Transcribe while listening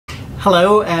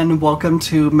Hello and welcome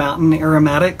to Mountain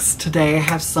Aromatics. Today I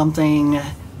have something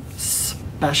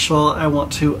special I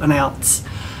want to announce.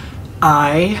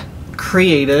 I've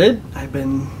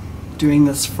been doing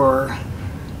this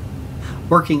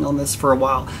working on this for a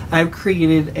while. I've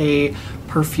created a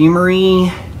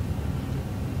Perfumery,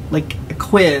 like a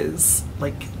quiz,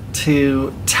 like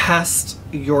to test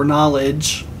your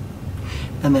knowledge.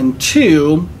 And then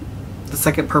two, the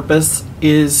second purpose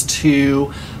is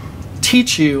to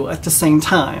teach you at the same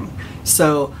time.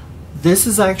 So this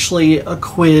is actually a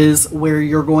quiz where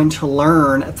you're going to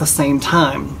learn at the same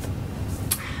time.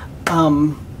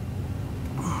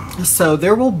 So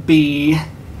there will be,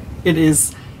 it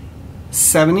is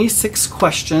 76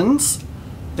 questions.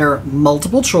 They're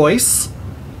multiple choice,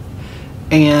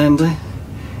 and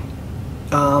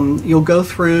you'll go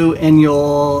through and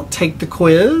you'll take the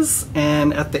quiz,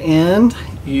 and at the end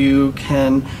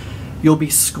you'll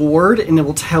be scored, and it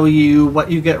will tell you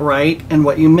what you get right and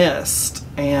what you missed.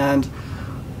 And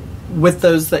with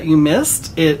those that you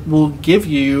missed, it will give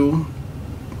you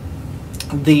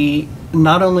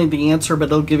not only the answer, but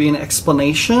it'll give you an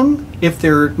explanation if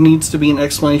there needs to be an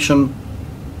explanation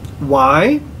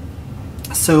why.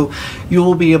 So you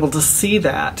will be able to see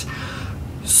that.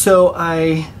 So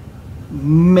I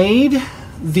made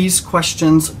these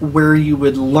questions where you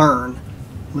would learn.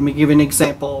 Let me give you an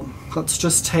example. Let's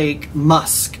just take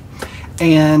musk,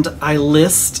 and I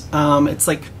list, it's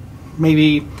like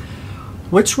maybe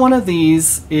which one of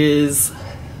these is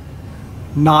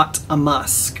not a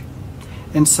musk.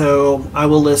 And so I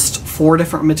will list 4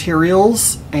 different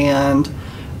materials, and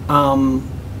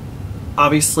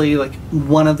obviously like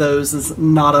one of those is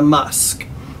not a musk.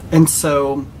 And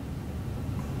so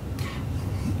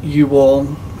you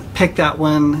will pick that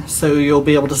one, so you'll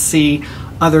be able to see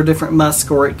other different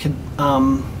musk, or it could,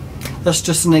 that's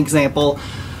just an example.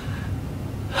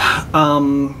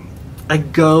 I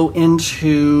go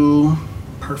into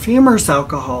perfumer's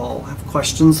alcohol. I have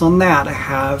questions on that. I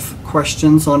have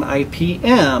questions on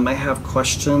IPM. I have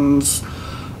questions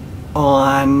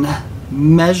on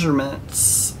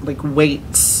measurements, like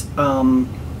weights. So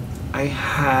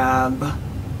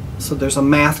there's a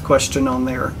math question on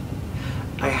there.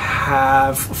 I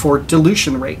have for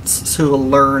dilution rates, so we'll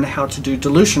learn how to do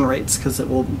dilution rates, because it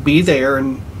will be there,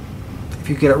 and if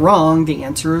you get it wrong, the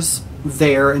answer is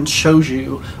there and shows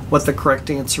you what the correct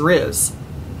answer is.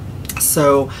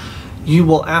 So you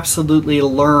will absolutely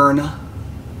learn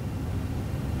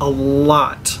a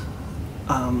lot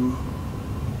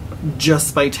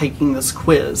just by taking this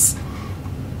quiz.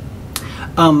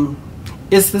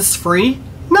 Is this free?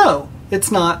 No,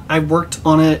 it's not. I worked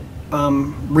on it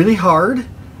really hard.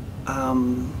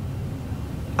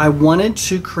 I wanted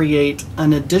to create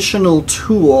an additional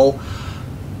tool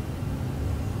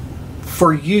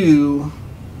for you.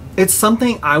 It's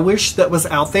something I wish that was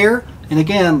out there, and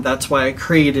again, that's why I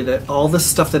created it. All the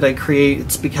stuff that I create,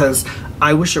 it's because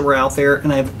I wish it were out there,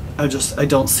 and I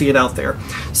don't see it out there.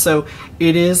 So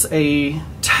it is a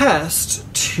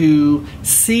test to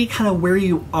see kind of where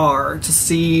you are, to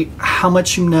see how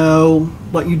much you know,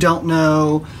 what you don't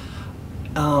know.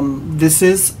 This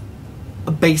is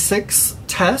a basics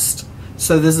test,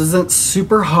 so this isn't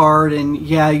super hard, and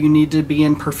yeah, you need to be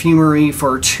in perfumery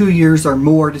for 2 years or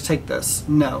more to take this.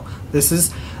 No, this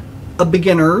is a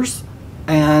beginner's,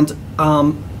 and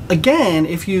again,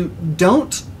 if you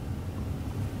don't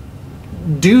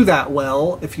do that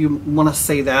well, if you want to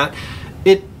say that,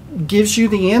 it gives you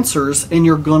the answers, and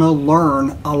you're gonna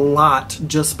learn a lot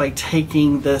just by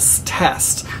taking this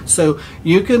test. So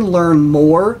you can learn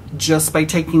more just by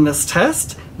taking this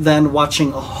test than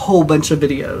watching a whole bunch of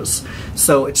videos.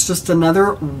 So it's just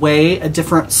another way, a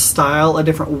different style, a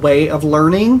different way of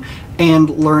learning, and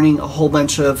learning a whole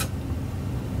bunch of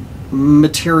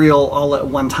material all at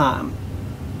one time.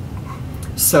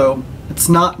 So it's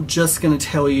not just going to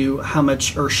tell you how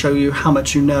much or show you how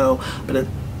much you know, but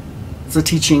it's a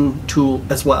teaching tool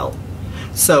as well.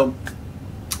 So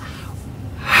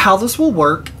how this will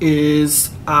work is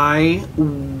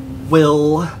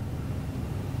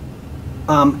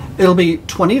it'll be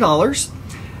 $20.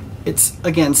 It's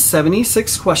again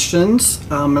 76 questions,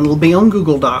 and it'll be on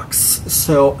Google Docs.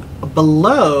 So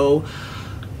below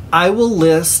I will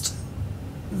list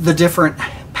the different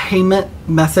payment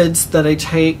methods that I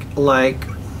take, like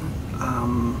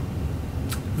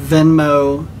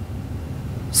Venmo,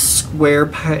 Square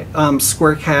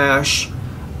Cash,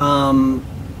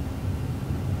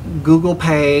 Google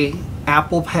Pay,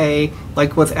 Apple Pay.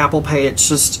 Like with Apple Pay, it's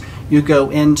just you go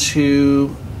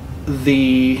into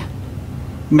the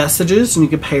Messages, and you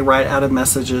can pay right out of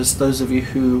Messages. Those of you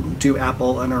who do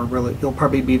Apple and are really, you'll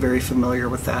probably be very familiar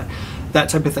with that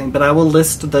type of thing. But I will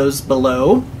list those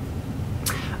below.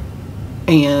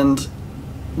 And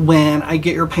when I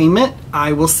get your payment,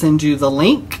 I will send you the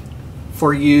link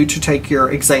for you to take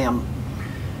your exam,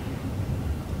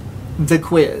 the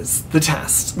quiz, the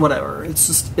test, whatever.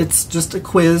 It's just a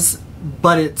quiz,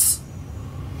 but it's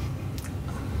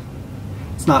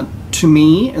not, to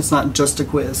me, it's not just a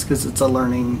quiz, because it's a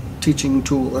learning, teaching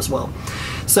tool as well.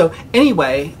 So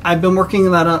anyway, I've been working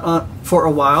on that for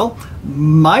a while.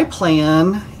 My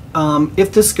plan,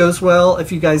 if this goes well,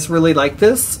 if you guys really like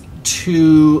this,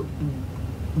 to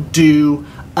do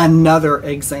another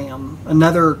exam,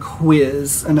 another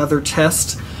quiz, another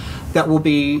test that will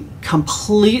be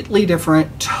completely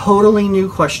different, totally new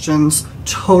questions,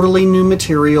 totally new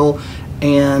material,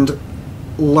 and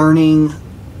learning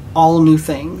all new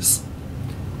things.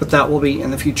 But that will be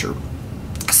in the future.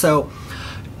 So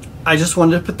I just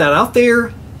wanted to put that out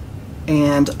there,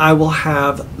 and I will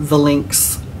have the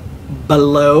links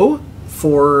below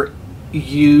for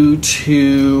you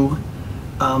to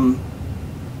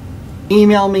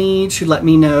email me to let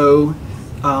me know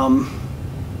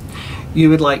you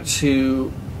would like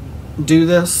to do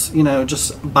this, you know,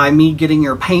 just by me getting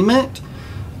your payment.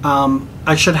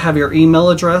 I should have your email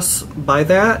address by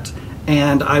that,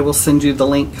 and I will send you the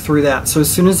link through that. So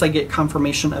as soon as I get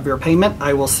confirmation of your payment,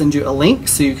 I will send you a link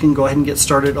so you can go ahead and get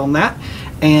started on that.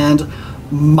 And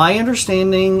my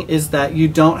understanding is that you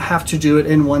don't have to do it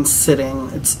in one sitting.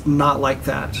 It's not like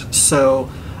that.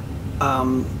 So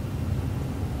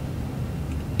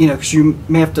you know, because you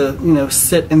may have to, you know,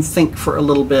 sit and think for a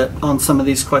little bit on some of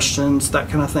these questions, that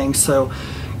kind of thing. So,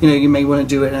 you know, you may want to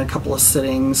do it in a couple of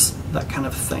sittings, that kind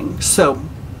of thing. So,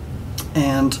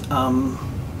 and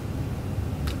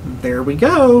there we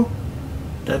go.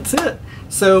 That's it.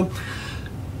 So,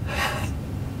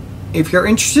 if you're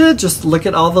interested, just look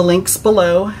at all the links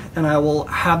below, and I will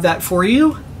have that for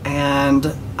you.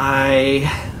 And I'm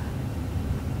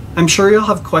sure you'll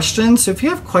have questions. So if you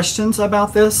have questions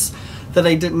about this that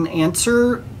I didn't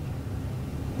answer,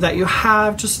 that you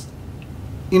have, just,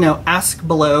 you know, ask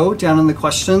below down in the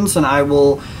questions, and I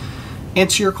will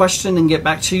answer your question and get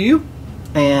back to you.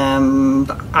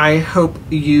 And I hope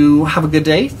you have a good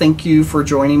day. Thank you for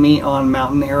joining me on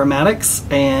Mountain Aromatics,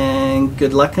 and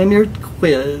good luck on your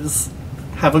quiz.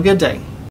 Have a good day.